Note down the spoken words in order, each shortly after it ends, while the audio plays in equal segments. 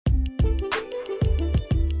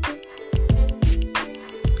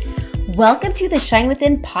Welcome to the Shine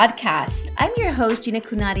Within podcast. I'm your host, Gina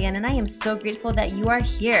Kunadian, and I am so grateful that you are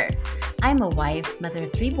here. I'm a wife, mother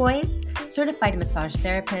of 3 boys, certified massage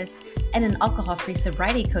therapist, and an alcohol-free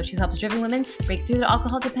sobriety coach who helps driven women break through their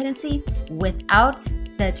alcohol dependency without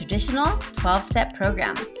the traditional 12-step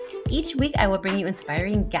program. Each week, I will bring you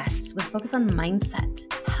inspiring guests with focus on mindset,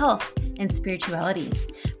 health, and spirituality,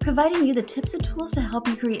 providing you the tips and tools to help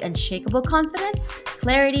you create unshakable confidence,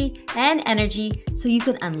 clarity, and energy so you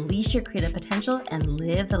can unleash your creative potential and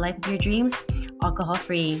live the life of your dreams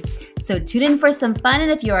alcohol-free. So tune in for some fun,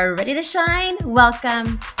 and if you are ready to shine,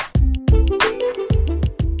 welcome.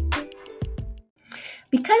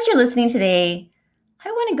 Because you're listening today,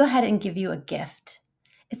 I want to go ahead and give you a gift.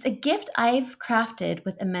 It's a gift I've crafted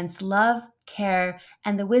with immense love, care,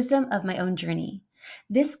 and the wisdom of my own journey.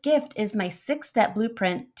 This gift is my 6-step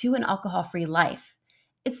blueprint to an alcohol-free life.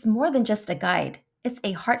 It's more than just a guide. It's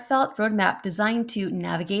a heartfelt roadmap designed to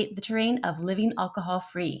navigate the terrain of living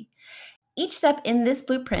alcohol-free. Each step in this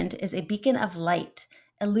blueprint is a beacon of light,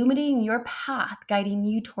 illuminating your path, guiding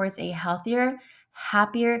you towards a healthier,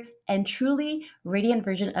 happier, and truly radiant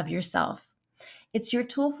version of yourself. It's your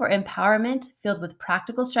tool for empowerment filled with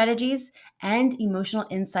practical strategies and emotional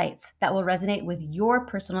insights that will resonate with your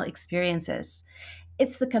personal experiences.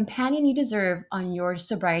 It's the companion you deserve on your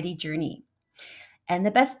sobriety journey. And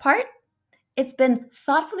the best part? It's been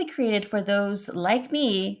thoughtfully created for those like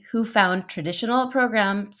me who found traditional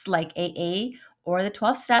programs like AA or the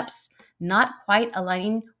 12 steps not quite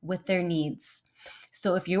aligning with their needs.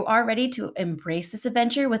 So if you are ready to embrace this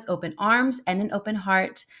adventure with open arms and an open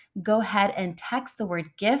heart, go ahead and text the word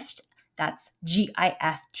GIFT, that's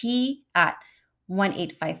GIFT, at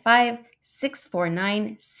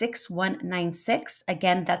 1-855-649-6196.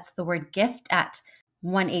 Again, that's the word GIFT at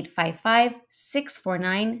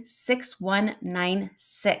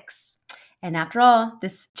 1-855-649-6196. And after all,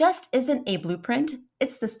 this just isn't a blueprint.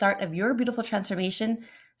 It's the start of your beautiful transformation.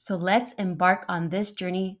 So let's embark on this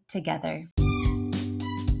journey together.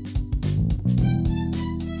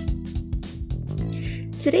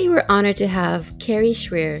 Today, we're honored to have Kari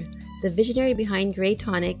Schwear, the visionary behind Gray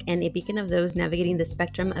Tonic and a beacon of those navigating the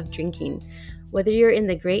spectrum of drinking. Whether you're in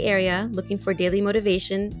the gray area looking for daily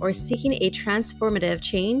motivation or seeking a transformative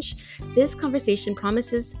change, this conversation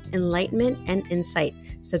promises enlightenment and insight.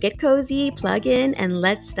 So get cozy, plug in, and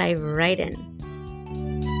let's dive right in.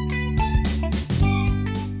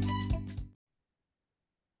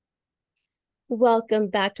 Welcome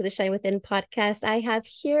back to the Shine Within podcast. I have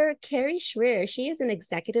here Kari Schwear. She is an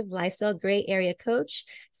executive lifestyle gray area coach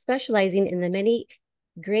specializing in the many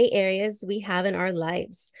gray areas we have in our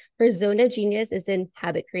lives. Her zone of genius is in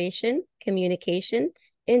habit creation, communication,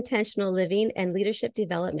 intentional living, and leadership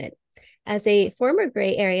development. As a former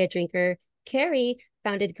gray area drinker, Kari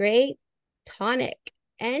founded Gray Tonic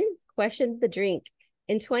and questioned the drink.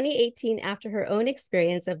 In 2018, after her own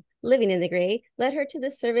experience of living in the gray led her to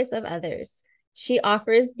the service of others. She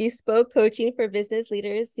offers bespoke coaching for business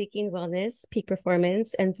leaders seeking wellness, peak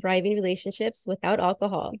performance, and thriving relationships without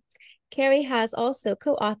alcohol. Kari has also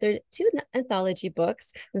co-authored 2 anthology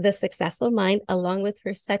books, The Successful Mind, along with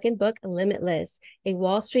her second book, Limitless, a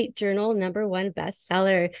Wall Street Journal #1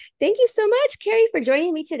 bestseller. Thank you so much, Kari, for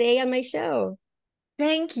joining me today on my show.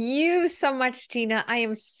 Thank you so much, Gina. I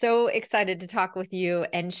am so excited to talk with you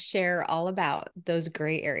and share all about those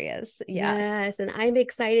gray areas. Yes, and I'm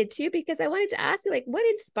excited too because I wanted to ask you, what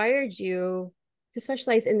inspired you to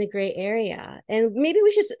specialize in the gray area? And maybe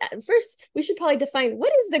we should probably define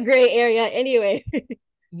what is the gray area anyway.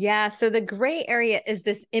 Yeah. So the gray area is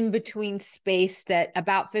this in-between space that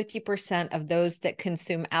about 50% of those that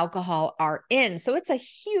consume alcohol are in. So it's a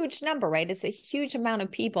huge number, right? It's a huge amount of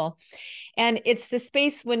people. And it's the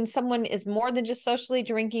space when someone is more than just socially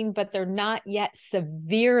drinking, but they're not yet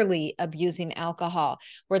severely abusing alcohol,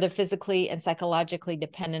 where they're physically and psychologically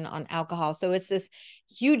dependent on alcohol. So it's this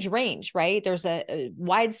huge range, right? There's a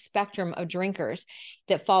wide spectrum of drinkers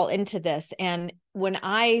that fall into this. And when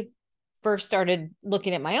I first started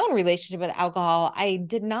looking at my own relationship with alcohol, I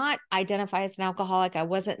did not identify as an alcoholic. I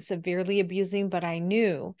wasn't severely abusing, but I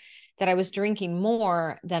knew that I was drinking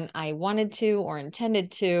more than I wanted to or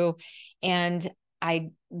intended to. And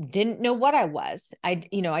I didn't know what I was.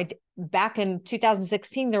 Back in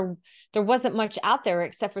 2016, there wasn't much out there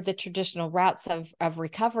except for the traditional routes of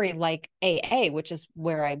recovery, like AA, which is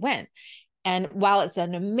where I went. And while it's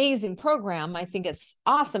an amazing program, I think it's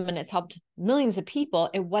awesome and it's helped millions of people,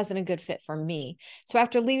 it wasn't a good fit for me. So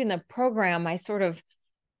after leaving the program, I sort of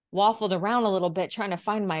waffled around a little bit trying to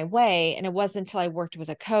find my way. And it wasn't until I worked with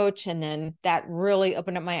a coach, and then that really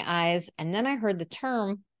opened up my eyes. And then I heard the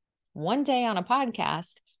term one day on a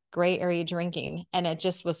podcast, gray area drinking. And it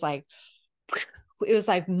just was like, it was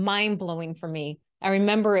like mind blowing for me. I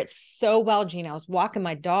remember it so well, Gina. I was walking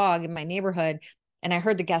my dog in my neighborhood and I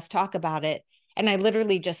heard the guest talk about it. And I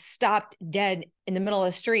literally just stopped dead in the middle of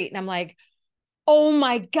the street. And I'm like, oh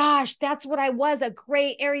my gosh, that's what I was, a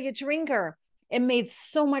gray area drinker. It made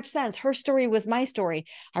so much sense. Her story was my story.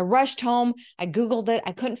 I rushed home. I Googled it.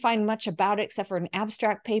 I couldn't find much about it except for an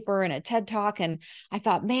abstract paper and a TED talk. And I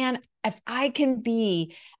thought, man, if I can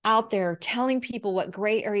be out there telling people what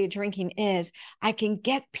gray area drinking is, I can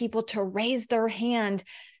get people to raise their hand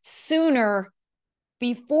sooner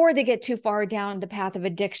before they get too far down the path of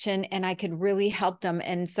addiction, and I could really help them.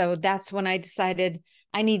 And so that's when I decided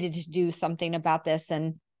I needed to do something about this.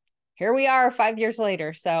 And here we are 5 years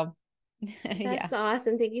later. So yeah, That's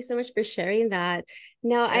awesome. Thank you so much for sharing that.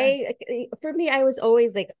 Now, sure. for me, I was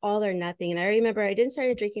always like all or nothing. And I remember I didn't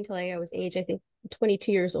start drinking until I was age, I think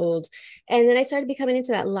 22 years old. And then I started becoming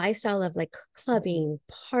into that lifestyle of like clubbing,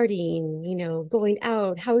 partying, going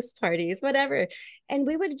out, house parties, whatever. And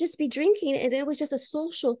we would just be drinking and it was just a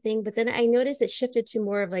social thing. But then I noticed it shifted to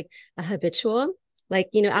more of like a habitual, like,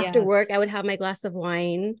 after Yes. work, I would have my glass of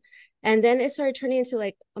wine. And then it started turning into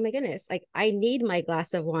like, oh my goodness, like I need my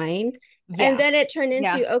glass of wine. And Yeah. then it turned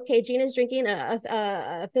Yeah. into, okay, Gina's drinking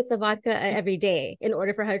a fifth of vodka every day in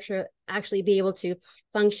order for her to actually be able to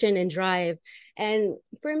function and drive. And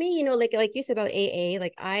for me, like you said about AA,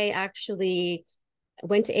 like I actually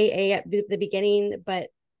went to AA at the beginning, but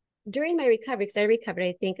during my recovery, because I recovered,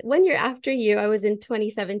 I think 1 year after you, I was in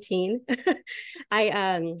 2017.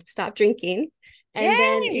 I stopped drinking. And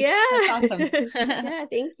then Yay. yeah, That's awesome. yeah,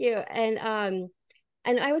 thank you. And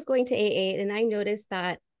I was going to AA and I noticed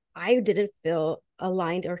that I didn't feel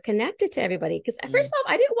aligned or connected to everybody. Because first Mm.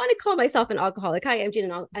 off, I didn't want to call myself an alcoholic. Hi, I'm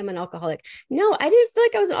Gina. I'm an alcoholic. No, I didn't feel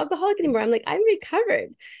like I was an alcoholic anymore. I'm like, I'm recovered.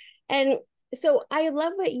 And so I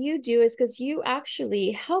love what you do is because you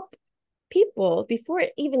actually help people before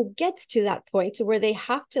it even gets to that point to where they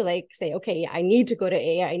have to like say, okay, I need to go to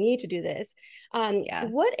AA, I need to do this. Yes.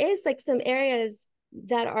 What is like some areas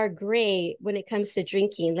that are gray when it comes to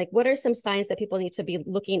drinking? Like, what are some signs that people need to be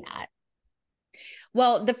looking at?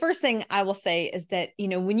 Well, the first thing I will say is that,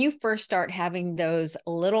 when you first start having those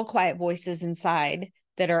little quiet voices inside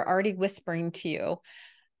that are already whispering to you,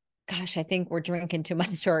 gosh, I think we're drinking too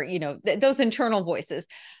much, or, those internal voices,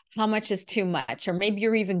 how much is too much? Or maybe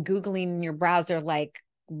you're even Googling in your browser, like,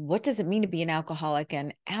 what does it mean to be an alcoholic?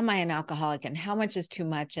 And am I an alcoholic? And how much is too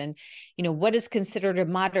much? And, what is considered a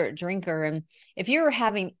moderate drinker? And if you're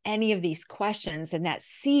having any of these questions and that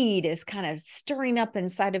seed is kind of stirring up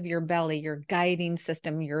inside of your belly, your guiding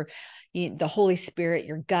system, the Holy Spirit,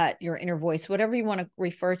 your gut, your inner voice, whatever you want to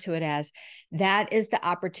refer to it as, that is the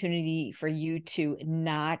opportunity for you to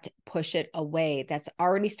not push it away. That's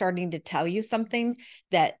already starting to tell you something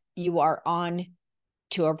that you are on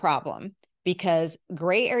to a problem, because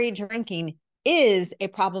gray area drinking is a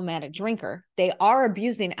problematic drinker. They are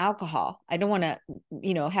abusing alcohol. I don't want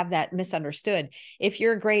to, have that misunderstood. If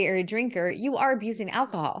you're a gray area drinker, you are abusing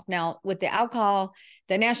alcohol. Now, with the alcohol,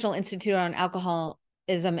 the National Institute on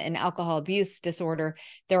Alcoholism and Alcohol Abuse Disorder,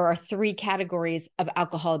 there are 3 categories of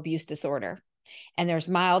alcohol abuse disorder, and there's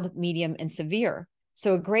mild, medium, and severe.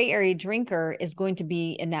 So a gray area drinker is going to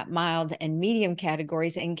be in that mild and medium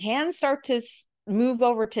categories and can start to move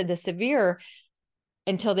over to the severe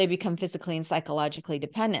until they become physically and psychologically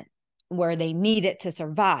dependent, where they need it to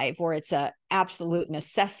survive, or it's a absolute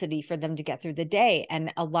necessity for them to get through the day.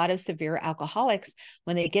 And a lot of severe alcoholics,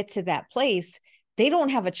 when they get to that place, they don't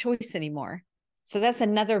have a choice anymore. So that's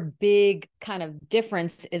another big kind of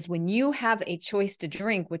difference, is when you have a choice to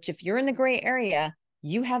drink, which if you're in the gray area,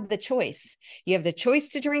 you have the choice. You have the choice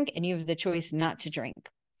to drink and you have the choice not to drink.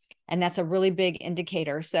 And that's a really big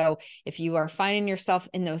indicator. So if you are finding yourself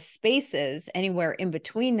in those spaces, anywhere in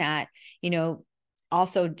between that,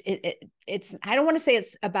 also it's, I don't want to say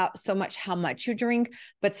it's about so much how much you drink,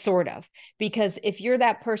 but sort of, because if you're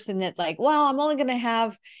that person that like, well, I'm only going to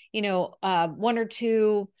have, 1 or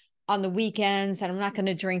 2 on the weekends, and I'm not going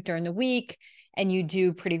to drink during the week, and you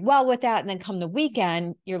do pretty well with that. And then come the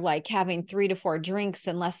weekend, you're like having 3 to 4 drinks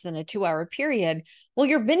in less than a 2-hour period. Well,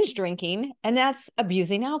 you're binge drinking, and that's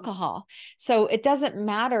abusing alcohol. So it doesn't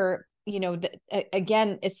matter,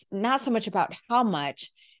 again, it's not so much about how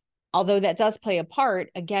much, although that does play a part.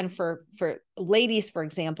 Again, for ladies, for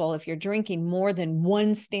example, if you're drinking more than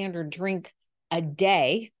 1 standard drink a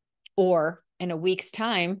day or in a week's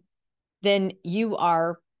time, then you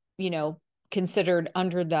are, considered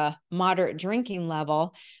under the moderate drinking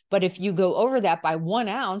level. But if you go over that by 1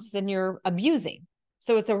 ounce, then you're abusing.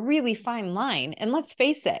 So it's a really fine line. And let's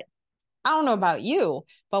face it, I don't know about you,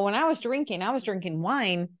 but when I was drinking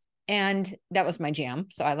wine And that was my jam.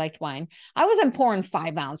 So I liked wine. I wasn't pouring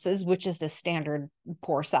 5 ounces, which is the standard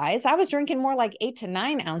pour size. I was drinking more like 8 to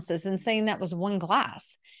 9 ounces and saying that was 1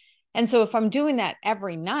 glass. And so if I'm doing that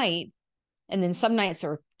every night, and then some nights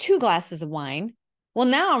are 2 glasses of wine, well,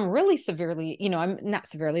 now I'm really severely, I'm not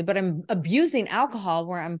severely, but I'm abusing alcohol,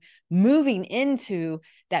 where I'm moving into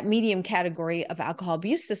that medium category of alcohol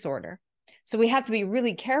abuse disorder. So we have to be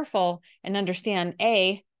really careful and understand,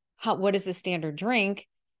 A, what is the standard drink?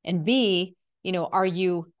 And B, are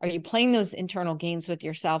you playing those internal games with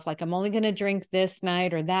yourself? Like, I'm only going to drink this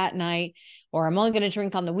night or that night, or I'm only going to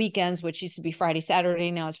drink on the weekends, which used to be Friday, Saturday.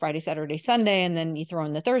 Now it's Friday, Saturday, Sunday. And then you throw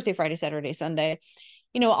in the Thursday, Friday, Saturday, Sunday.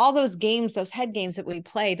 All those games, those head games that we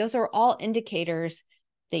play, those are all indicators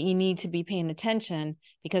that you need to be paying attention,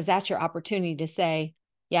 because that's your opportunity to say,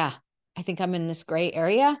 yeah, I think I'm in this gray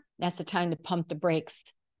area. That's the time to pump the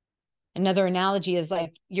brakes. Another analogy is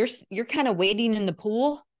like, you're kind of wading in the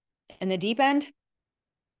pool in the deep end,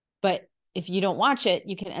 but if you don't watch it,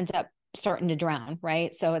 you can end up starting to drown,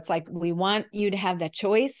 right? So it's like, we want you to have that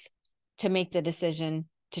choice to make the decision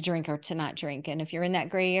to drink or to not drink. And if you're in that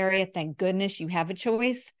gray area, thank goodness you have a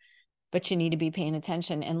choice, but you need to be paying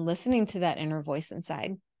attention and listening to that inner voice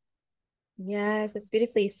inside. Yes, that's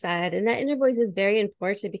beautifully said. And that inner voice is very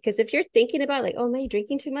important, because if you're thinking about like, oh, am I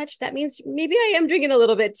drinking too much? That means maybe I am drinking a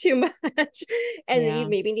little bit too much. And then you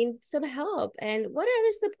maybe need some help. And what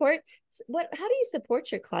other support? How do you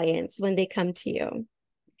support your clients when they come to you?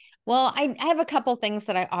 Well, I have a couple things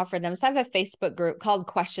that I offer them. So I have a Facebook group called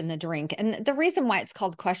Question the Drink. And the reason why it's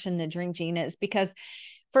called Question the Drink, Gina, is because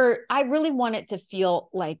I really want it to feel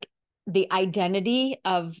like the identity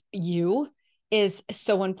of you is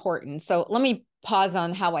so important. So let me pause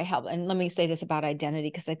on how I help. And let me say this about identity,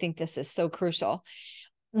 because I think this is so crucial.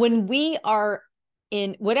 When we are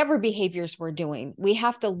in whatever behaviors we're doing, we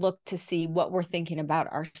have to look to see what we're thinking about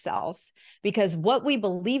ourselves, because what we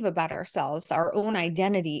believe about ourselves, our own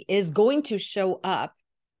identity, is going to show up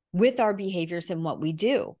with our behaviors and what we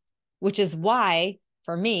do, which is why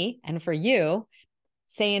for me and for you,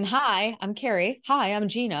 saying, hi, I'm Kari, hi, I'm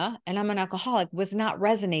Gina, and I'm an alcoholic was not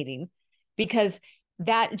resonating, because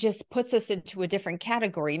that just puts us into a different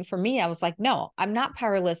category. And for me, I was like, no, I'm not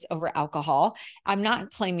powerless over alcohol. I'm not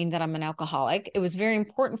claiming that I'm an alcoholic. It was very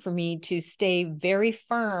important for me to stay very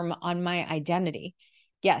firm on my identity.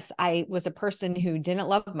 Yes, I was a person who didn't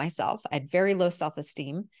love myself. I had very low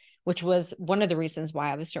self-esteem, which was one of the reasons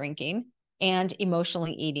why I was drinking and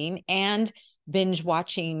emotionally eating and binge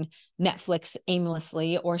watching Netflix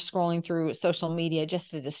aimlessly or scrolling through social media just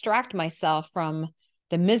to distract myself from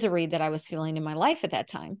the misery that I was feeling in my life at that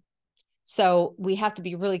time. So we have to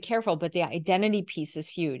be really careful, but the identity piece is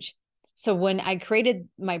huge. So when I created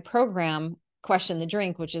my program, Question the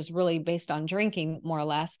Drink, which is really based on drinking more or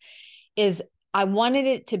less, is I wanted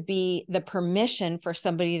it to be the permission for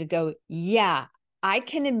somebody to go, yeah, I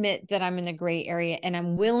can admit that I'm in the gray area and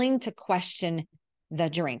I'm willing to question the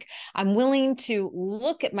drink. I'm willing to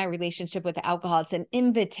look at my relationship with alcohol. It's an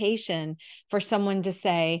invitation for someone to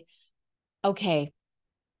say, okay,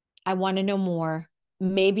 I want to know more.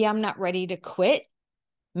 Maybe I'm not ready to quit.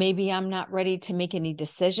 Maybe I'm not ready to make any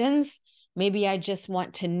decisions. Maybe I just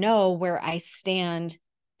want to know where I stand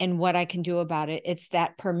and what I can do about it. It's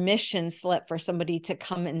that permission slip for somebody to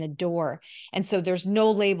come in the door. And so there's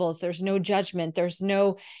no labels, there's no judgment, there's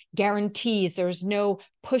no guarantees, there's no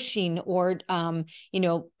pushing or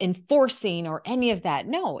enforcing or any of that.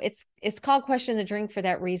 No, it's called Question the Drink for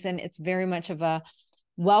that reason. It's very much of a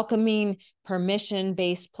welcoming,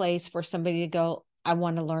 permission-based place for somebody to go, I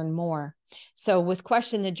want to learn more. So with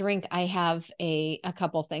Question the Drink, I have a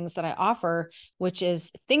couple things that I offer, which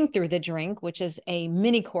is Think Through the Drink, which is a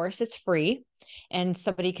mini course. It's free. And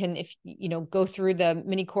somebody can, go through the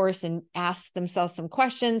mini course and ask themselves some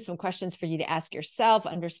questions for you to ask yourself,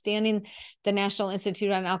 understanding the National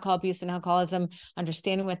Institute on Alcohol Abuse and Alcoholism,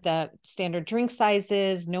 understanding what the standard drink size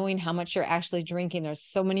is, knowing how much you're actually drinking. There's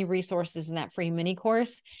so many resources in that free mini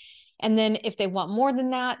course. And then if they want more than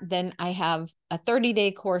that, then I have a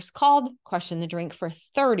 30-day course called Question the Drink for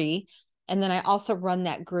 30. And then I also run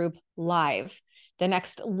that group live. The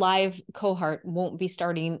next live cohort won't be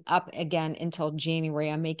starting up again until January.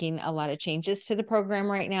 I'm making a lot of changes to the program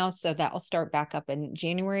right now, so that will start back up in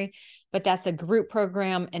January. But that's a group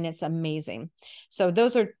program and it's amazing. So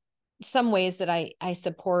those are some ways that I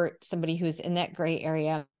support somebody who's in that gray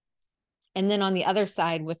area. And then on the other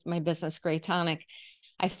side with my business, Gray Tonic,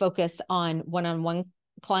 I focus on one-on-one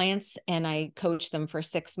clients and I coach them for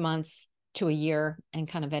 6 months to a year and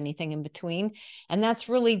kind of anything in between. And that's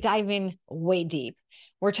really diving way deep.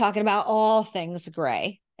 We're talking about all things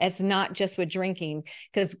gray. It's not just with drinking,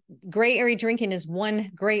 because gray area drinking is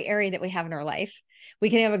one gray area that we have in our life. We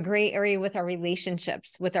can have a gray area with our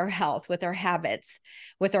relationships, with our health, with our habits,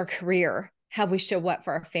 with our career, how we show up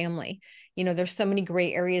for our family. There's so many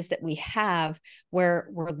gray areas that we have where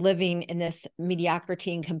we're living in this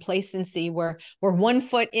mediocrity and complacency where we're 1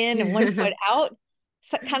 foot in and 1 foot out.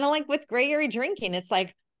 So kind of like with gray area drinking, it's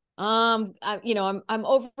like, I'm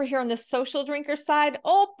over here on the social drinker side.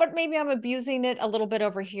 Oh, but maybe I'm abusing it a little bit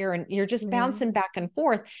over here. And you're just bouncing back and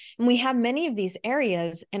forth. And we have many of these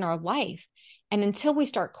areas in our life. And until we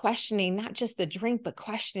start questioning, not just the drink, but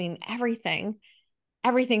questioning everything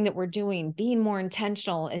that we're doing, being more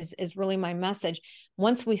intentional is really my message.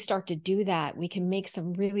 Once we start to do that, we can make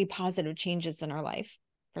some really positive changes in our life,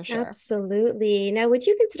 for sure. Absolutely. Now, would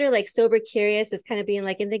you consider like sober curious as kind of being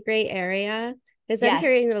like in the gray area? Because I'm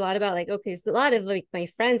hearing a lot about like, okay, so a lot of like my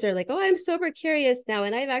friends are like, oh, I'm sober curious now.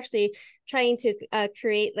 And I've actually trying to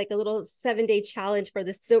create like a little 7-day challenge for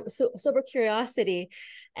this sober curiosity.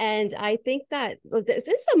 And I think that this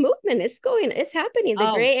is a movement. It's happening.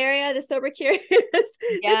 The gray area, the sober curious,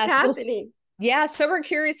 it's happening. Yeah, Sober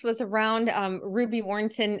Curious was around. Ruby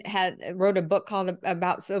Warrington wrote a book called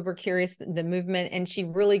about Sober Curious, the movement, and she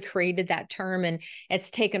really created that term, and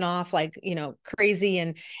it's taken off like, crazy.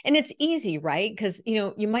 And it's easy, right? Because,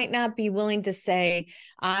 you might not be willing to say,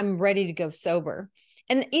 I'm ready to go sober.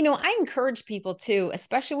 And, I encourage people too,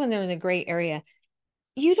 especially when they're in the gray area,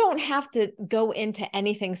 you don't have to go into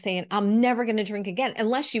anything saying, I'm never going to drink again,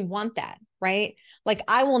 unless you want that, right? Like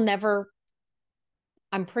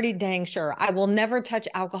I'm pretty dang sure I will never touch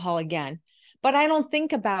alcohol again, but I don't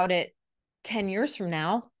think about it 10 years from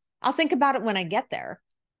now. I'll think about it when I get there.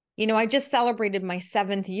 I just celebrated my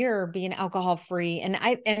 7th year being alcohol free. And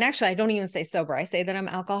actually, I don't even say sober. I say that I'm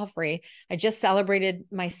alcohol free. I just celebrated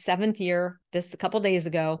my 7th year a couple of days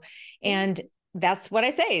ago. And that's what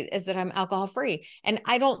I say, is that I'm alcohol free. And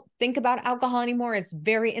I don't think about alcohol anymore. It's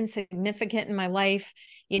very insignificant in my life.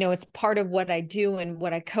 It's part of what I do and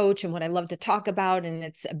what I coach and what I love to talk about. And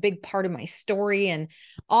it's a big part of my story and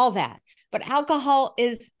all that. But alcohol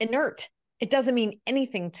is inert. It doesn't mean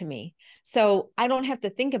anything to me. So I don't have to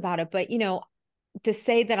think about it. But, to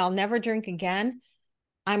say that I'll never drink again,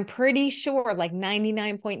 I'm pretty sure like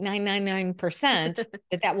 99.999%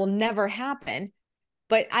 that will never happen.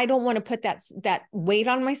 But I don't want to put that weight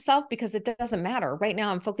on myself, because it doesn't matter. Right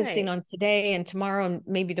now I'm focusing on today and tomorrow and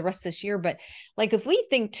maybe the rest of this year. But like, if we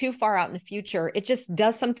think too far out in the future, it just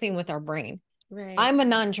does something with our brain. Right. I'm a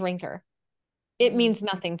non-drinker. It means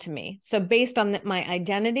nothing to me. So based on my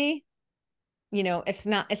identity, it's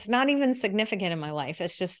not even significant in my life.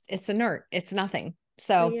 It's inert. It's nothing.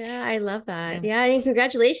 So yeah, I love that. Yeah. And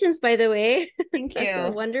congratulations, by the way. Thank you. That's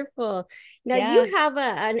so wonderful. Now you have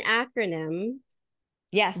an acronym.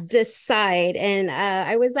 Yes. Decide. And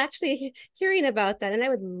I was actually hearing about that, and I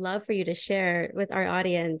would love for you to share with our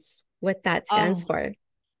audience what that stands for.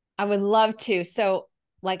 I would love to. So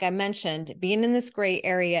like I mentioned, being in this gray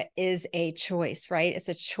area is a choice, right? It's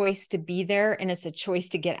a choice to be there, and it's a choice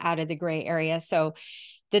to get out of the gray area. So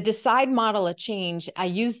the decide model of change, I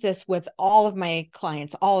use this with all of my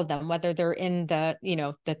clients, all of them, whether they're in the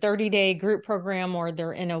 30-day group program or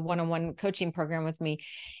they're in a one-on-one coaching program with me.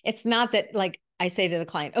 It's not that like I say to the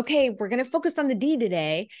client, okay, we're going to focus on the D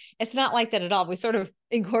today. It's not like that at all. We sort of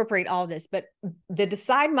incorporate all this, but the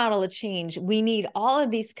decide model of change, we need all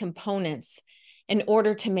of these components in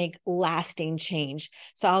order to make lasting change.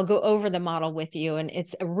 So I'll go over the model with you, and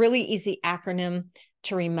it's a really easy acronym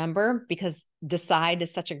to remember, because decide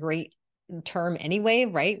is such a great term anyway,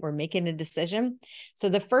 right? We're making a decision. So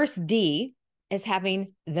the first D is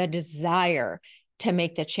having the desire to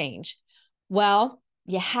make the change. Well,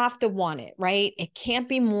 you have to want it, right? It can't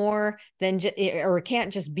be more than or it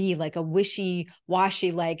can't just be like a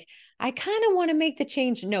wishy-washy, like, I kind of want to make the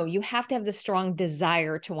change. No, you have to have the strong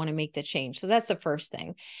desire to want to make the change. So that's the first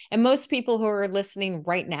thing. And most people who are listening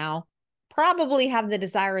right now probably have the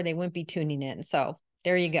desire, they wouldn't be tuning in. So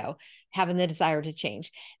there you go, having the desire to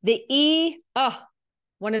change. The E,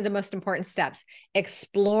 one of the most important steps,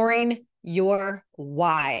 exploring your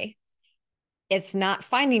why. It's not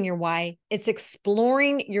finding your why, it's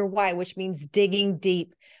exploring your why, which means digging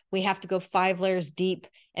deep. We have to go 5 layers deep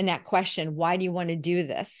in that question. Why do you want to do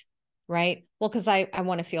this? Right? Well, because I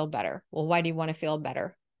want to feel better. Well, why do you want to feel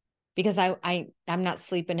better? Because I'm not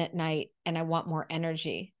sleeping at night and I want more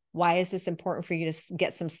energy. Why is this important for you to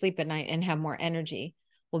get some sleep at night and have more energy?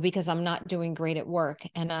 Well, because I'm not doing great at work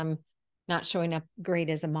and I'm not showing up great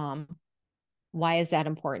as a mom. Why is that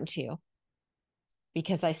important to you?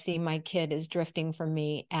 Because I see my kid is drifting from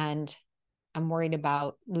me and I'm worried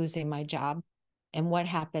about losing my job. And what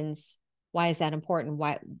happens Why is that important?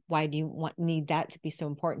 Why do you need that to be so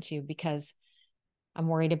important to you? Because I'm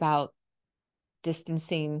worried about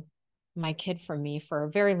distancing my kid from me for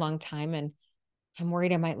a very long time, and I'm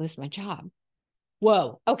worried I might lose my job.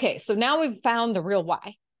 Whoa. Okay. So now we've found the real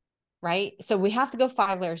why, right? So we have to go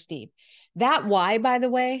 5 layers deep. That why, by the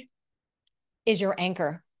way, is your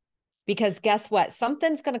anchor. Because guess what?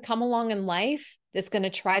 Something's going to come along in life that's going to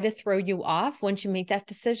try to throw you off once you make that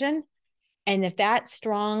decision. And if that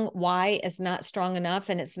strong why is not strong enough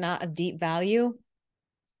and it's not of deep value,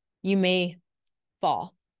 you may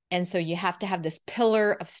fall. And so you have to have this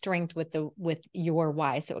pillar of strength with your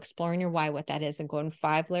why. So exploring your why, what that is, and going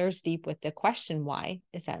 5 layers deep with the question, why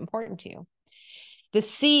is that important to you? The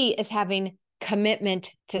C is having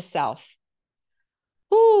commitment to self.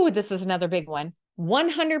 Ooh, this is another big one.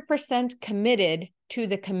 100% committed to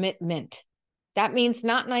the commitment. That means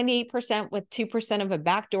not 98% with 2% of a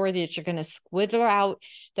back door that you're going to squiddle out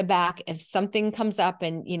the back if something comes up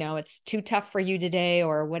and, it's too tough for you today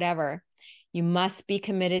or whatever. You must be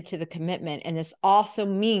committed to the commitment. And this also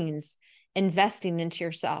means investing into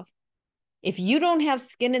yourself. If you don't have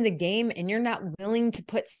skin in the game and you're not willing to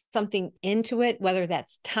put something into it, whether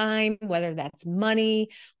that's time, whether that's money,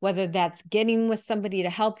 whether that's getting with somebody to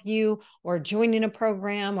help you or joining a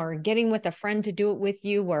program or getting with a friend to do it with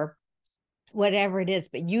you or whatever it is,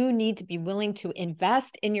 but you need to be willing to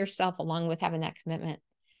invest in yourself along with having that commitment.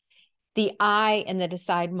 The I in the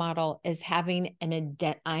decide model is having an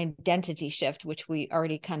identity shift, which we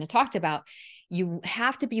already kind of talked about. You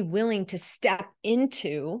have to be willing to step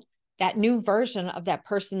into that new version of that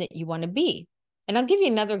person that you want to be. And I'll give you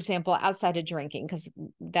another example outside of drinking, because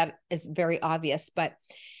that is very obvious, but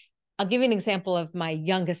I'll give you an example of my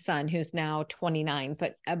youngest son, who's now 29,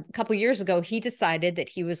 but a couple of years ago, he decided that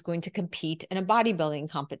he was going to compete in a bodybuilding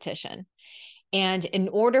competition. And in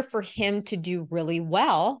order for him to do really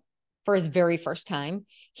well for his very first time,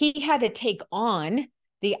 he had to take on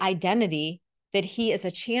the identity that he is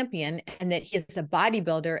a champion and that he is a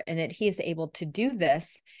bodybuilder and that he is able to do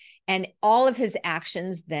this. And all of his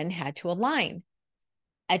actions then had to align.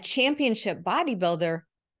 A championship bodybuilder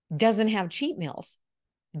doesn't have cheat meals.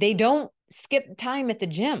 They don't skip time at the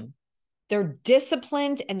gym. They're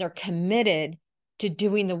disciplined and they're committed to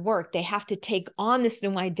doing the work. They have to take on this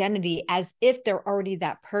new identity as if they're already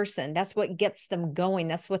that person. That's what gets them going.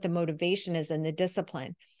 That's what the motivation is and the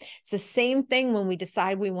discipline. It's the same thing when we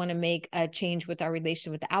decide we want to make a change with our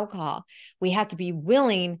relation with alcohol. We have to be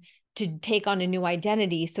willing to take on a new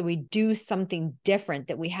identity. So we do something different,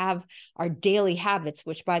 that we have our daily habits,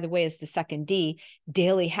 which by the way is the second D,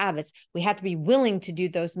 daily habits. We have to be willing to do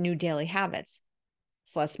those new daily habits.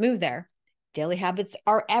 So let's move there. Daily habits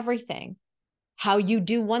are everything. How you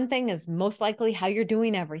do one thing is most likely how you're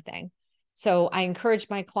doing everything. So I encourage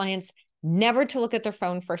my clients never to look at their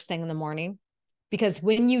phone first thing in the morning, because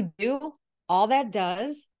when you do, all that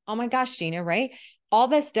does, oh my gosh, Gina, right? All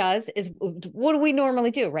this does is, what do we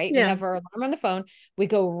normally do, right? Yeah. We have our alarm on the phone. We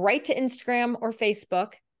go right to Instagram or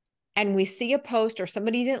Facebook and we see a post or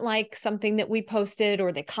somebody didn't like something that we posted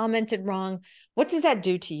or they commented wrong. What does that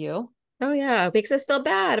do to you? Oh yeah, it makes us feel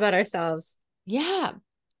bad about ourselves. Yeah.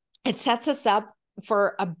 It sets us up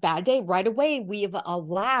for a bad day right away. We've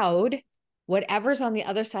allowed whatever's on the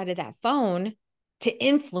other side of that phone to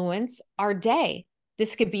influence our day.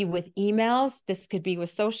 This could be with emails. This could be with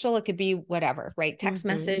social. It could be whatever, right? Text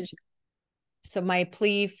message. So my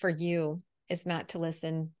plea for you is not to not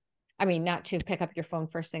to pick up your phone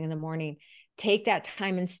first thing in the morning. Take that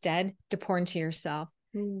time instead to pour into yourself.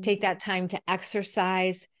 Take that time to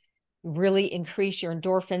exercise, really increase your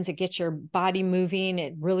endorphins. It gets your body moving.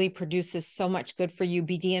 It really produces so much good for you.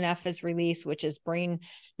 BDNF is released, which is brain-derived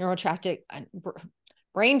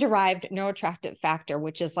neuroattractive factor,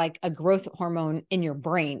 which is like a growth hormone in your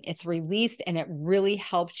brain. It's released and it really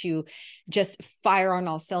helps you just fire on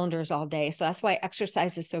all cylinders all day. So that's why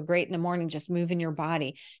exercise is so great in the morning, just moving your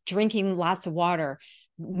body, drinking lots of water,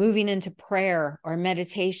 moving into prayer or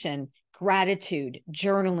meditation, gratitude,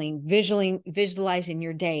 journaling, visualizing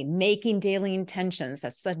your day, making daily intentions.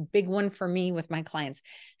 That's a big one for me with my clients.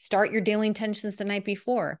 Start your daily intentions the night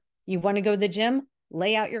before. You want to go to the gym?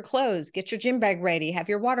 Lay out your clothes, get your gym bag ready, have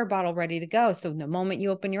your water bottle ready to go. So the moment you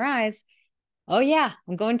open your eyes, oh yeah,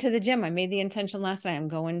 I'm going to the gym. I made the intention last night.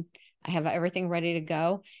 I have everything ready to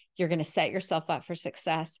go. You're going to set yourself up for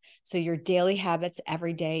success. So your daily habits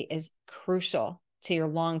every day is crucial to your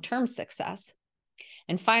long-term success.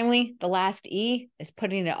 And finally, the last E is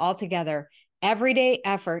putting it all together. Everyday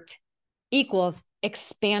effort equals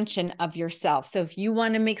expansion of yourself. So if you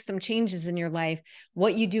want to make some changes in your life,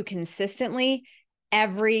 what you do consistently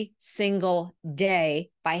every single day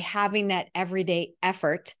by having that everyday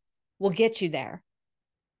effort will get you there.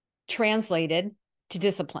 Translated to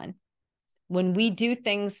discipline. When we do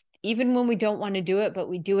things, even when we don't want to do it, but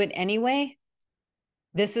we do it anyway,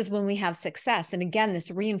 this is when we have success. And again,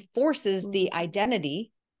 this reinforces the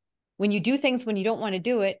identity. When you do things when you don't want to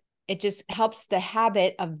do it, it just helps the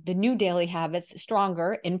habit of the new daily habits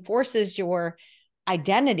stronger, enforces your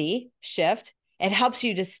identity shift. It helps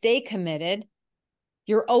you to stay committed.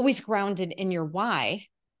 You're always grounded in your why,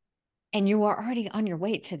 and you are already on your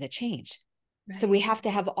way to the change. Right. So we have to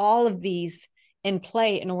have all of these in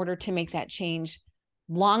play in order to make that change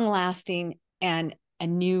long lasting and a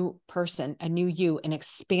new person, a new you, an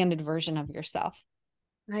expanded version of yourself.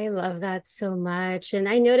 I love that so much. And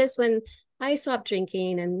I noticed when I stopped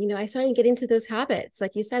drinking and, I started getting into those habits,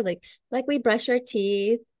 like you said, like we brush our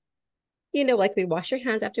teeth, like we wash our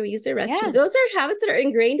hands after we use the restroom. Yeah. Those are habits that are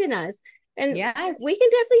ingrained in us. And yes, we can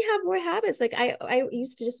definitely have more habits. Like I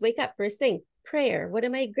used to just wake up first thing, prayer. What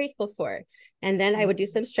am I grateful for? And then I would do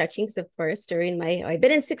some stretching because, of course, I've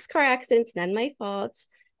been in 6 car accidents, none my fault.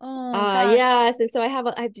 Oh, yes. And so I have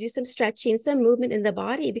to do some stretching, some movement in the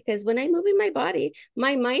body, because when I move in my body,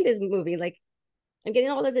 my mind is moving. Like I'm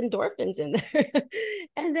getting all those endorphins in there.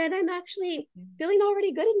 And then I'm actually feeling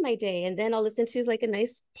already good in my day. And then I'll listen to like a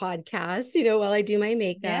nice podcast, while I do my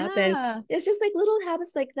makeup. Yeah. And it's just like little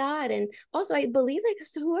habits like that. And also I believe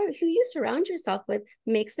who you surround yourself with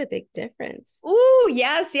makes a big difference. Oh,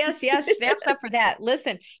 yes. Snaps up for that.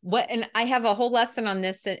 Listen, and I have a whole lesson on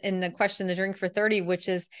this in the question, the drink for 30, which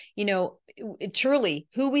is, truly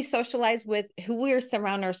who we socialize with, who we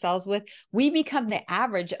surround ourselves with. We become the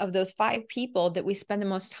average of those 5 people that we spend the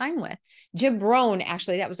most time with. Jim Rohn,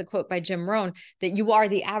 actually, that was a quote by Jim Rohn, that you are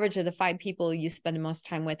the average of the 5 people you spend the most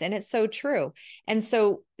time with. And it's so true. And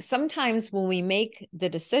so sometimes when we make the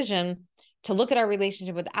decision to look at our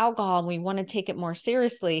relationship with alcohol and we want to take it more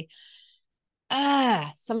seriously,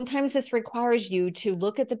 sometimes this requires you to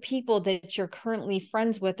look at the people that you're currently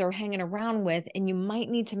friends with or hanging around with, and you might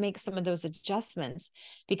need to make some of those adjustments,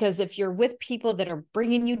 because if you're with people that are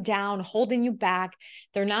bringing you down, holding you back,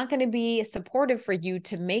 they're not going to be supportive for you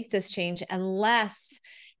to make this change unless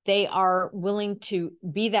they are willing to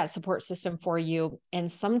be that support system for you. And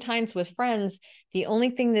sometimes with friends, the only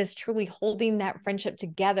thing that's truly holding that friendship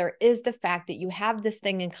together is the fact that you have this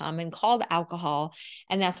thing in common called alcohol.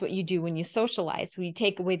 And that's what you do when you socialize. When you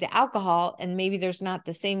take away the alcohol and maybe there's not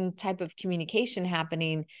the same type of communication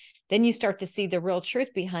happening, then you start to see the real truth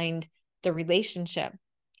behind the relationship.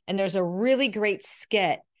 And there's a really great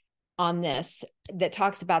skit on this that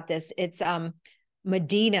talks about this. It's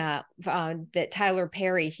Medina, that Tyler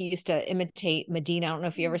Perry, he used to imitate Medina. I don't know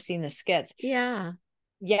if you ever seen the skits. Yeah.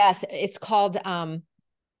 Yes. It's called,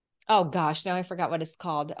 oh gosh, now I forgot what it's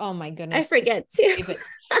called. Oh my goodness. I forget too.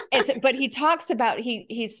 But he talks about,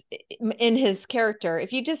 he's in his character.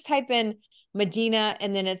 If you just type in Medina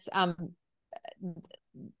and then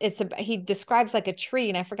he describes like a tree,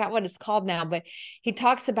 and I forgot what it's called now, but he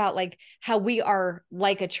talks about like how we are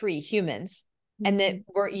like a tree, humans. And that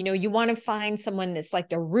we're, you want to find someone that's like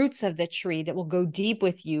the roots of the tree that will go deep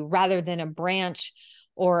with you rather than a branch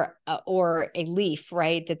or a leaf,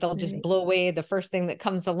 right? That they'll just blow away the first thing that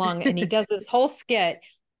comes along. And he does this whole skit,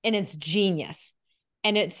 and it's genius.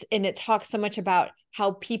 And it talks so much about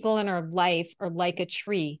how people in our life are like a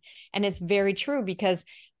tree. And it's very true because,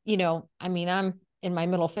 I'm in my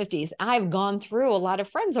middle 50s. I've gone through a lot of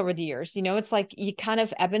friends over the years. It's like you kind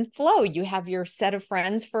of ebb and flow. You have your set of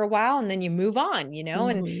friends for a while and then you move on,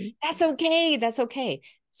 and that's okay. That's okay.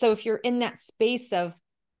 So if you're in that space of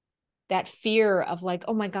that fear of like,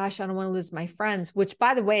 oh my gosh, I don't want to lose my friends, which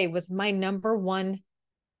by the way, was my number one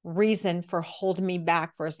reason for holding me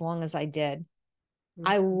back for as long as I did.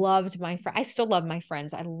 I loved my friends. I still love my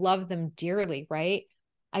friends. I love them dearly. Right.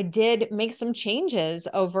 I did make some changes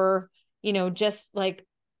over, just like,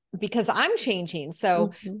 because I'm changing.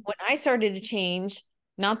 So when I started to change,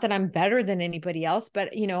 not that I'm better than anybody else,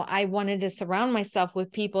 but, I wanted to surround myself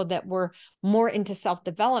with people that were more into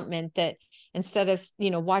self-development, that instead of,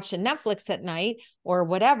 watching Netflix at night or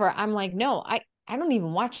whatever, I'm like, no, I don't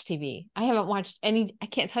even watch TV. I haven't watched I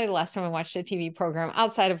can't tell you the last time I watched a TV program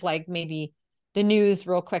outside of like maybe the news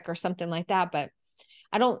real quick or something like that. But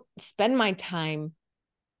I don't spend my time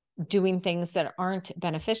doing things that aren't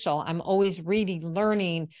beneficial. I'm always reading,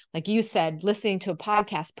 learning, like you said, listening to a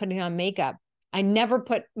podcast, putting on makeup. I never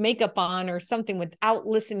put makeup on or something without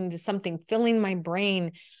listening to something, filling my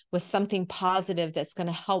brain with something positive that's going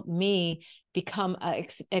to help me become an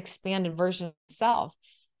expanded version of myself.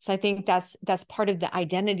 So I think that's part of the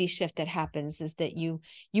identity shift that happens, is that you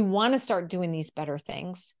want to start doing these better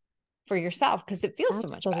things for yourself because it feels so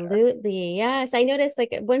much better. Absolutely. Yes. I noticed like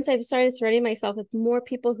once I've started surrounding myself with more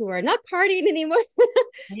people who are not partying anymore, but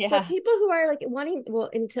Yeah. people who are like wanting, well,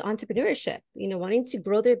 into entrepreneurship, you know, wanting to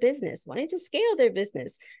grow their business, wanting to scale their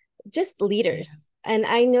business, just leaders. And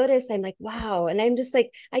I notice I'm like, wow. And I'm just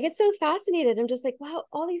like, I get so fascinated. I'm just like, wow,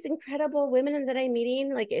 all these incredible women that I'm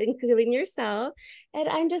meeting, like including yourself. And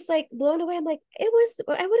I'm just like blown away. I'm like,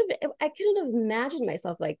 I couldn't have imagined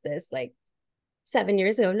myself like this, like 7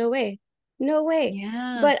 years ago. No way. No way.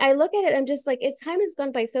 Yeah. But I look at it, I'm just like, it's time has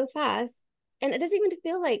gone by so fast. And it doesn't even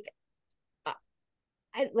feel like uh,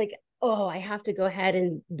 I like, oh, I have to go ahead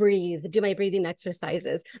and breathe, do my breathing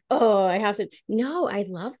exercises. Oh, I have to. No, I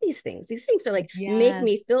love these things. These things are like Yes.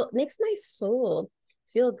 makes my soul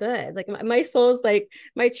feel good. Like my soul's like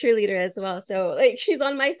my cheerleader as well. So like she's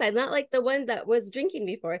on my side, not like the one that was drinking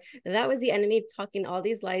before. That was the enemy talking all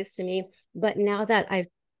these lies to me. But now that I've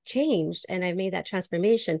changed and I've made that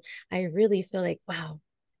transformation, I really feel like, wow,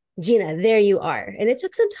 Gina, there you are. And it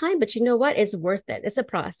took some time, but you know what? It's worth it. It's a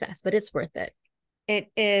process, but it's worth it. It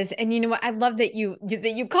is. And you know what? I love that you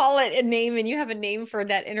call it a name and you have a name for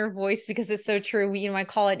that inner voice because it's so true. You know, I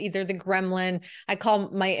call it either the gremlin. I call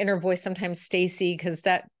my inner voice sometimes Stacy because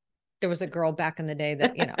that there was a girl back in the day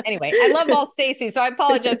that, you know, anyway, I love all Stacy. So I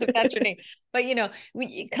apologize if that's your name, but you know,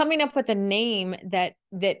 coming up with a name that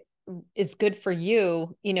is good for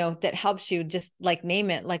you, you know, that helps you just like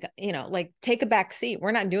name it, like, you know, like take a back seat.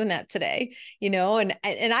 We're not doing that today, you know, and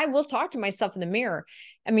I will talk to myself in the mirror.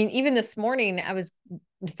 I mean, even this morning,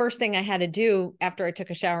 the first thing I had to do after I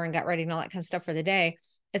took a shower and got ready and all that kind of stuff for the day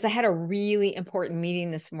is I had a really important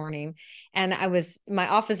meeting this morning and my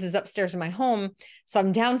office is upstairs in my home. So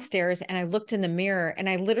I'm downstairs and I looked in the mirror and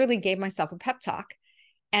I literally gave myself a pep talk.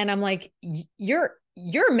 And I'm like,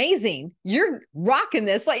 you're amazing. You're rocking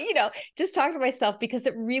this. Like, you know, just talk to myself because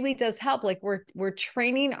it really does help. Like we're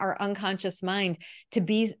training our unconscious mind to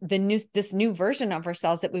be this new version of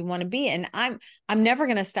ourselves that we want to be. And I'm never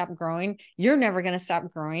going to stop growing. You're never going to stop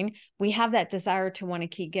growing. We have that desire to want to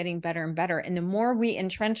keep getting better and better. And the more we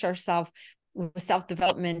entrench ourselves with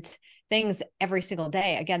self-development things every single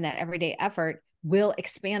day, again, that everyday effort will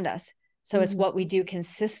expand us. So it's what we do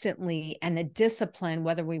consistently and the discipline,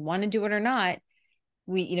 whether we want to do it or not,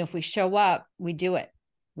 you know, if we show up, we do it.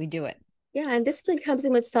 We do it. Yeah, and discipline comes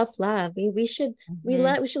in with self-love. We should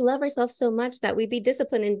love ourselves so much that we be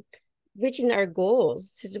disciplined in reaching our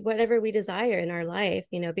goals to whatever we desire in our life,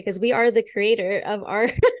 you know, because we are the creator of our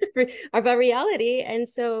of our reality. And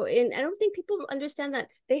so I don't think people understand that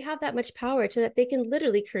they have that much power to that they can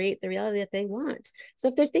literally create the reality that they want. So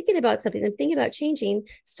if they're thinking about something and thinking about changing,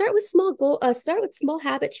 start with small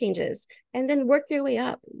habit changes and then work your way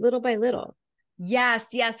up little by little.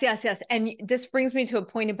 Yes, yes, yes, yes. And this brings me to a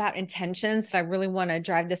point about intentions that I really want to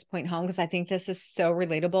drive this point home because I think this is so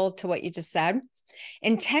relatable to what you just said.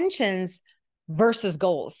 Intentions versus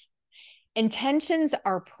goals. Intentions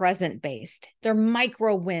are present based. They're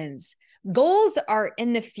micro wins. Goals are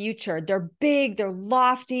in the future. They're big, they're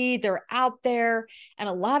lofty, they're out there. And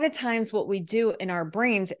a lot of times what we do in our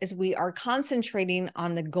brains is we are concentrating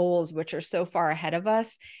on the goals, which are so far ahead of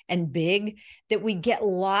us and big that we get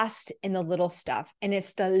lost in the little stuff. And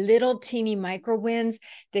it's the little teeny micro wins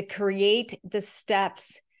that create the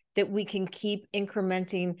steps that we can keep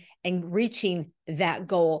incrementing and reaching that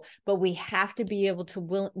goal. But we have to be able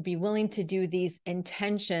to be willing to do these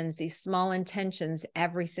intentions, these small intentions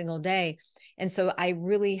every single day. And so I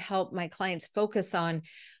really help my clients focus on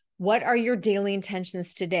what are your daily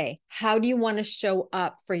intentions today? How do you want to show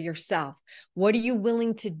up for yourself? What are you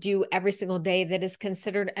willing to do every single day that is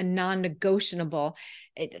considered a non-negotiable?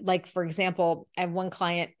 Like, for example, I have one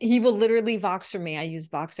client, he will literally Voxer me. I use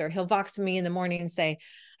Voxer. He'll Voxer me in the morning and say,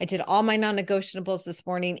 I did all my non-negotiables this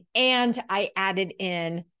morning and I added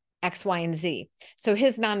in X, Y, and Z. So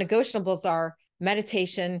his non-negotiables are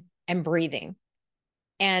meditation and breathing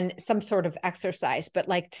and some sort of exercise. But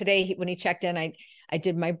like today, when he checked in, I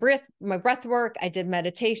did my breath work, I did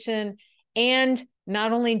meditation. And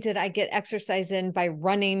not only did I get exercise in by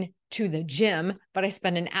running to the gym, but I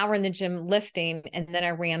spent an hour in the gym lifting and then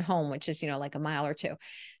I ran home, which is, you know, like a mile or two.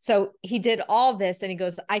 So he did all this and he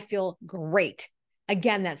goes, I feel great.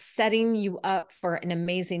 Again, that's setting you up for an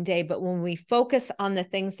amazing day. But when we focus on the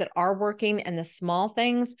things that are working and the small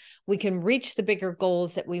things, we can reach the bigger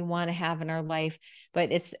goals that we want to have in our life.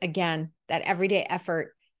 But it's, again, that everyday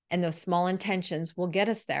effort and those small intentions will get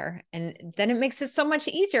us there. And then it makes it so much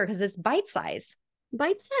easier because it's bite size.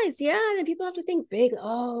 Bite size, yeah. And then people have to think big.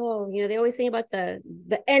 Oh, you know, they always think about the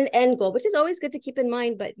end goal, which is always good to keep in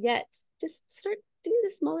mind, but yet just start doing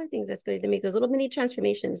the smaller things that's good to make those little mini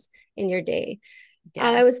transformations in your day.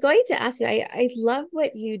 I was Yes. going to ask you, I love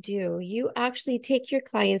what you do. You actually take your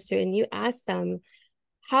clients through and you ask them,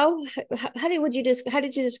 how how did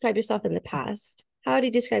you describe yourself in the past? How do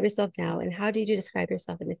you describe yourself now? And how do you describe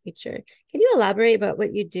yourself in the future? Can you elaborate about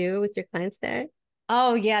what you do with your clients there?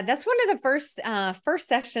 Oh yeah, that's one of the first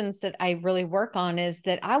sessions that I really work on, is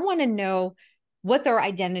that I want to know what their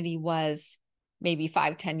identity was maybe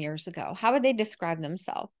 5, 10 years ago. How would they describe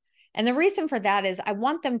themselves? And the reason for that is I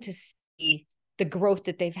want them to see the growth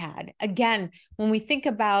that they've had. Again, when we think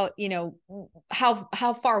about,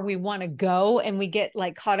 how far we want to go, and we get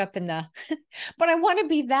like caught up in the but I want to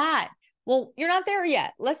be that. Well, you're not there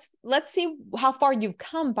yet. Let's see how far you've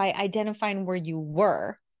come by identifying where you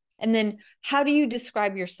were. And then how do you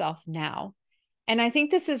describe yourself now? And I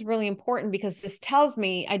think this is really important, because this tells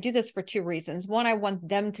me, I do this for two reasons. One, I want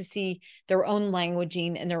them to see their own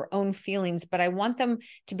languaging and their own feelings, but I want them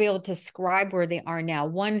to be able to describe where they are now.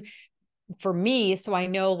 One, for me, so I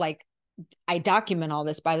know, like, I document all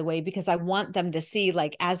this, by the way, because I want them to see,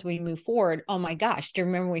 like, as we move forward, oh my gosh, do you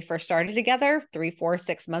remember when we first started together 3, 4,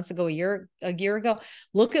 6 months ago, a year ago?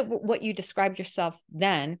 Look at what you described yourself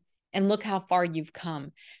then, and look how far you've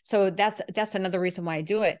come. So that's another reason why I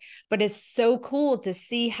do it. But it's so cool to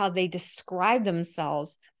see how they describe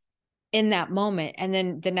themselves in that moment. And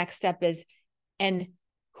then the next step is, and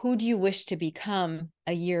who do you wish to become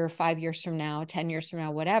a year, 5 years from now, 10 years from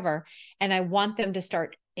now, whatever. And I want them to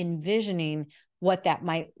start envisioning what that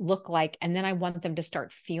might look like. And then I want them to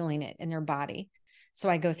start feeling it in their body. So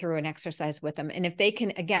I go through an exercise with them. And if they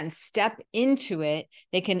can, again, step into it,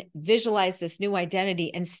 they can visualize this new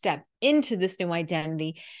identity and step into this new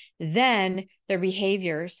identity, then their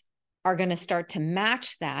behaviors are going to start to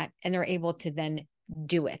match that, and they're able to then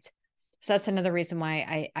do it. So that's another reason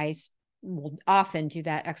why I will often do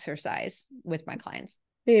that exercise with my clients.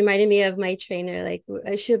 It reminded me of my trainer. Like,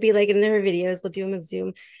 she'll be like in her videos, we'll do them on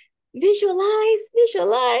Zoom. Visualize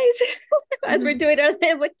as we're doing our like,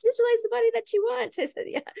 visualize the body that you want. I said,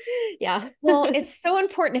 yeah. Well, it's so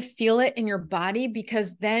important to feel it in your body,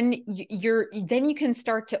 because then then you can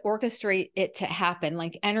start to orchestrate it to happen,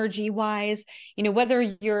 like energy wise,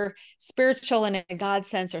 whether you're spiritual in a God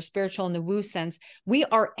sense or spiritual in the woo sense, we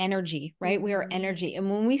are energy, right? Mm-hmm. We are energy. And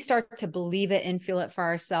when we start to believe it and feel it for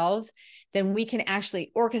ourselves, then we can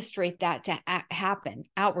actually orchestrate that to happen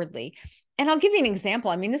outwardly. And I'll give you an example.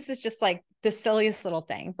 I mean, this is just like the silliest little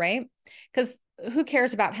thing, right? Because who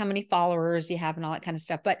cares about how many followers you have and all that kind of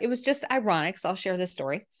stuff? But it was just ironic. So I'll share this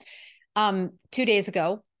story. 2 days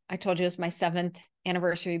ago, I told you it was my 7th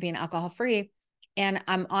anniversary of being alcohol free. And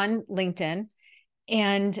I'm on LinkedIn,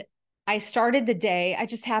 and I started the day. I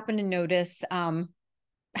just happened to notice how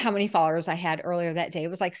many followers I had earlier that day. It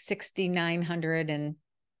was like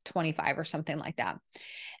 6,925 or something like that.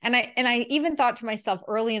 And I even thought to myself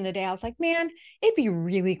early in the day, I was like, man, it'd be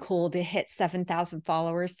really cool to hit 7,000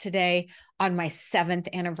 followers today on my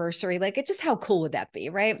 7th anniversary. Like, it just, how cool would that be?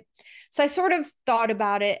 Right. So I sort of thought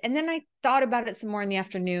about it, and then I thought about it some more in the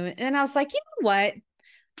afternoon. And then I was like, you know what?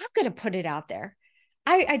 I'm going to put it out there.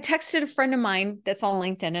 I texted a friend of mine that's on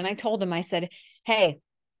LinkedIn, and I told him, I said, hey,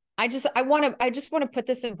 I just want to put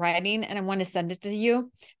this in writing, and I want to send it to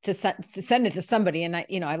you to send it to somebody. And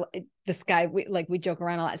this guy, we joke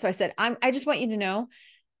around a lot. So I said, I just want you to know,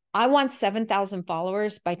 I want 7,000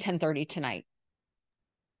 followers by 10:30 tonight.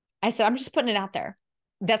 I said, I'm just putting it out there.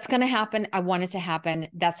 That's going to happen. I want it to happen.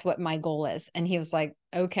 That's what my goal is. And he was like,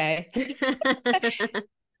 okay,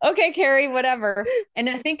 okay, Kari, whatever. And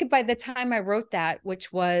I think by the time I wrote that,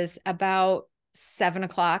 which was about 7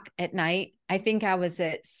 o'clock at night, I think I was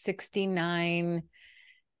at 69,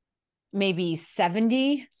 maybe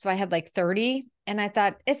 70. So I had like 30, and I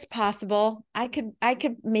thought, it's possible. I could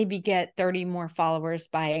maybe get 30 more followers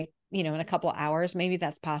by, in a couple of hours. Maybe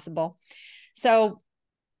that's possible. So,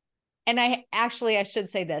 and I should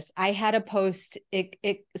say this, I had a post,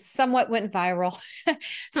 it somewhat went viral.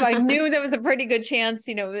 So I knew there was a pretty good chance,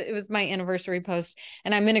 it was my anniversary post,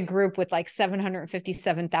 and I'm in a group with like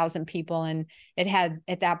 757,000 people. And it had,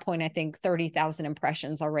 at that point, I think 30,000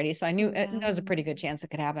 impressions already. So I knew there was a pretty good chance it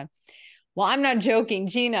could happen. Well, I'm not joking,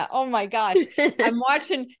 Gina. Oh my gosh. I'm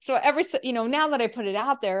watching. So now that I put it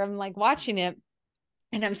out there, I'm like watching it.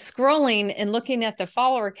 And I'm scrolling and looking at the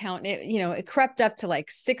follower count. It crept up to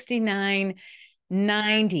like 69,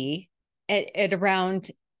 90 at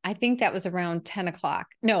around, I think that was around 10 o'clock.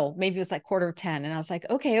 No, maybe it was like 9:45. And I was like,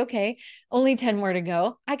 okay, only 10 more to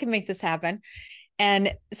go. I can make this happen.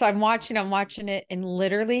 And so I'm watching it. And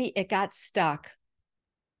literally it got stuck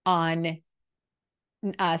on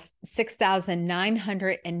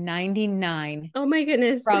 6,999. Oh my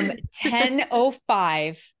goodness. From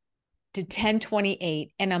 10:05 to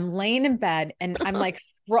 10:28, and I'm laying in bed, and I'm like,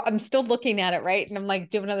 I'm still looking at it, right? And I'm like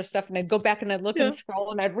doing other stuff, and I'd go back and I'd look and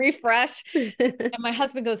scroll, and I'd refresh. And my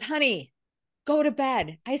husband goes, honey, go to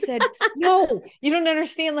bed. I said, no, you don't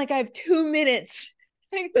understand. Like, I have 2 minutes.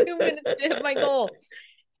 I have 2 minutes to hit my goal.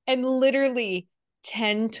 And literally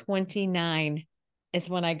 10:29 is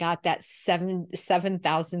when I got that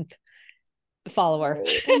 7,000th follower.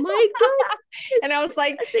 Oh my God. And I was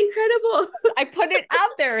like, that's incredible. I put it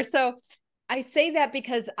out there. So I say that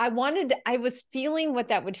because I was feeling what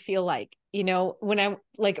that would feel like, when I,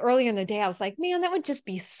 like, earlier in the day, I was like, man, that would just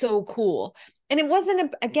be so cool. And it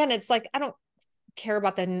wasn't, again, it's like, I don't care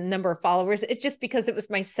about the number of followers. It's just because it was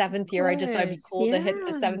my 7th year. I just thought it'd be cool to hit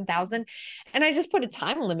the 7,000. And I just put a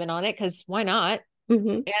time limit on it because why not?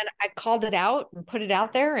 And I called it out and put it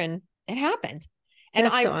out there, and it happened. And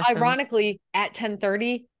That's so awesome. Ironically, at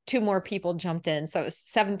 10:30, 2 more people jumped in. So it was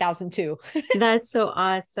 7,002. That's so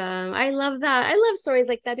awesome. I love that. I love stories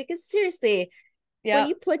like that because seriously, when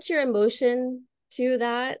you put your emotion to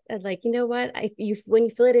that, and like, you know what, when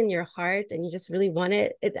you feel it in your heart and you just really want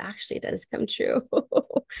it, it actually does come true.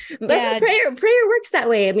 That's what prayer works that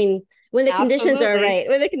way. I mean, when the conditions are right,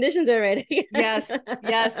 Yes.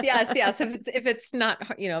 If it's not,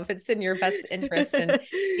 if it's in your best interest, and,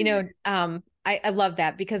 I love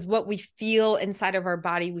that, because what we feel inside of our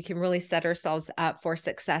body, we can really set ourselves up for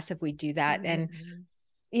success if we do that. And,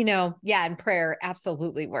 and prayer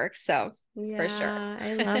absolutely works. So for sure.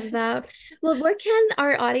 I love that. Well, where can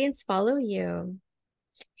our audience follow you?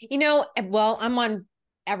 Well, I'm on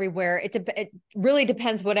everywhere. It really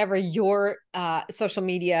depends, whatever your social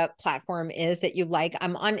media platform is that you like.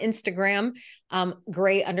 I'm on Instagram,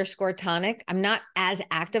 gray_tonic. I'm not as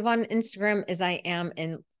active on Instagram as I am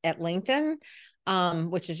at LinkedIn,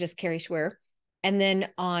 which is just Kari Schwear. And then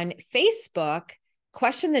on Facebook,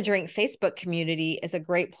 Question the Drink Facebook community is a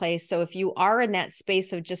great place. So if you are in that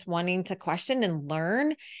space of just wanting to question and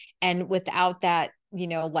learn, and without that, you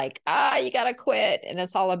gotta quit and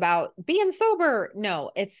it's all about being sober. No,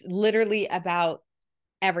 it's literally about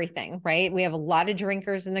everything, right? We have a lot of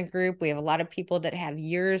drinkers in the group. We have a lot of people that have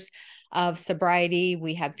years of sobriety.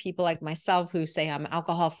 We have people like myself who say I'm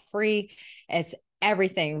alcohol free. It's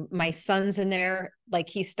everything. My son's in there. Like,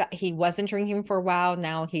 he wasn't drinking for a while.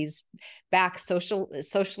 Now he's back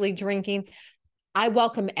socially drinking. I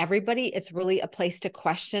welcome everybody. It's really a place to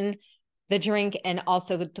question the drink and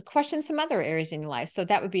also to question some other areas in your life. So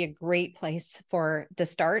that would be a great place to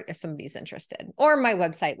start if somebody's interested, or my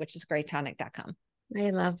website, which is graytonic.com.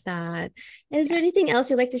 I love that. Is there anything else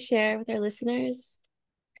you'd like to share with our listeners?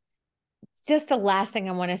 Just the last thing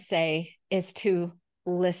I want to say is to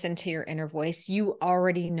listen to your inner voice. You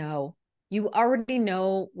already know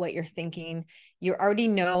what you're thinking. You already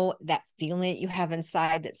know that feeling that you have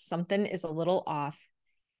inside that something is a little off.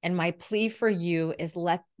 And my plea for you is,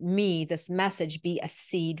 let this message be a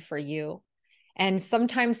seed for you. And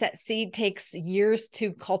sometimes that seed takes years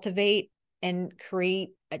to cultivate and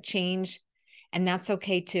create a change. And that's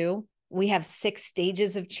okay too. We have 6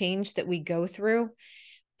 stages of change that we go through.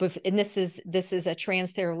 And this is a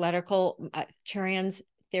trans theoretical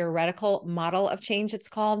model of change, it's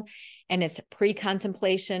called. And it's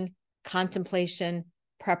pre-contemplation, contemplation,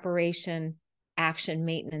 preparation, action,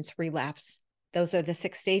 maintenance, relapse. Those are the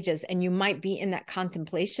 6 stages. And you might be in that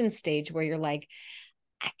contemplation stage where you're like,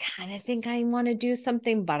 I kind of think I want to do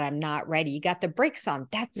something, but I'm not ready. You got the brakes on.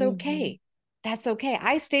 That's okay. That's okay.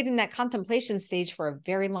 I stayed in that contemplation stage for a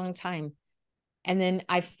very long time. And then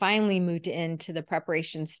I finally moved into the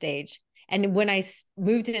preparation stage. And when I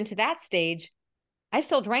moved into that stage, I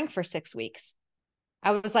still drank for 6 weeks.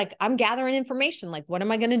 I was like, I'm gathering information. Like, what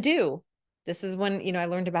am I going to do? This is when, I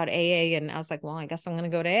learned about AA, and I was like, well, I guess I'm going to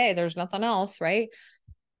go to AA. There's nothing else, right?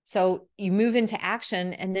 So you move into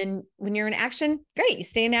action. And then when you're in action, great. You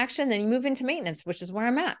stay in action. Then you move into maintenance, which is where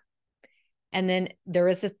I'm at. And then there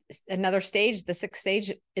is another stage. The 6th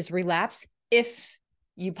stage is relapse. If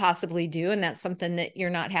you possibly do, and that's something that you're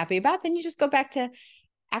not happy about, then you just go back to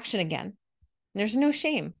action again. And there's no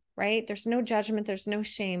shame, right? There's no judgment. There's no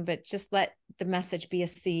shame, but just let the message be a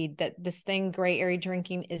seed that this thing, gray area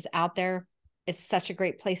drinking, is out there. It's such a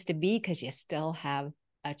great place to be because you still have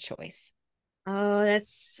a choice. Oh,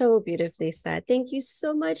 that's so beautifully said. Thank you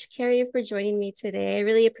so much, Kari, for joining me today. I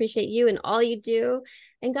really appreciate you and all you do.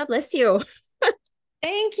 And God bless you.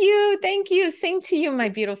 Thank you. Thank you. Same to you, my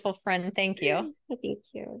beautiful friend. Thank you. Thank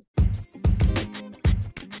you.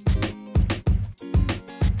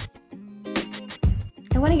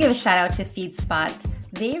 I want to give a shout out to FeedSpot.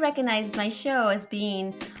 They recognized my show as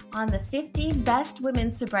being on the 50 Best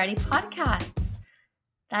Women Sobriety Podcasts.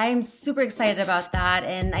 I'm super excited about that,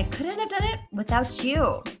 and I couldn't have done it without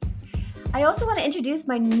you. I also want to introduce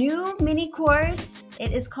my new mini course.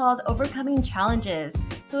 It is called Overcoming Challenges.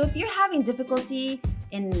 So if you're having difficulty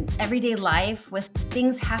in everyday life with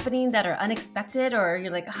things happening that are unexpected, or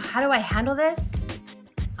you're like, how do I handle this?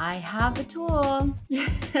 I have the tool.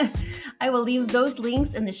 I will leave those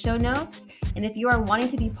links in the show notes. And if you are wanting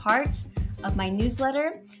to be part of my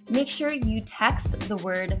newsletter, make sure you text the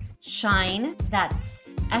word SHINE, that's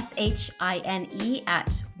SHINE,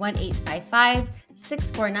 at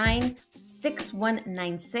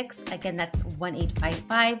 1-855-649-6196. Again, that's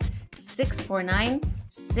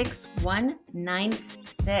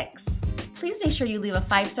 1-855-649-6196. Please make sure you leave a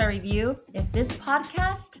 5-star review if this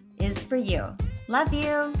podcast is for you. Love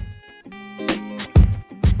you.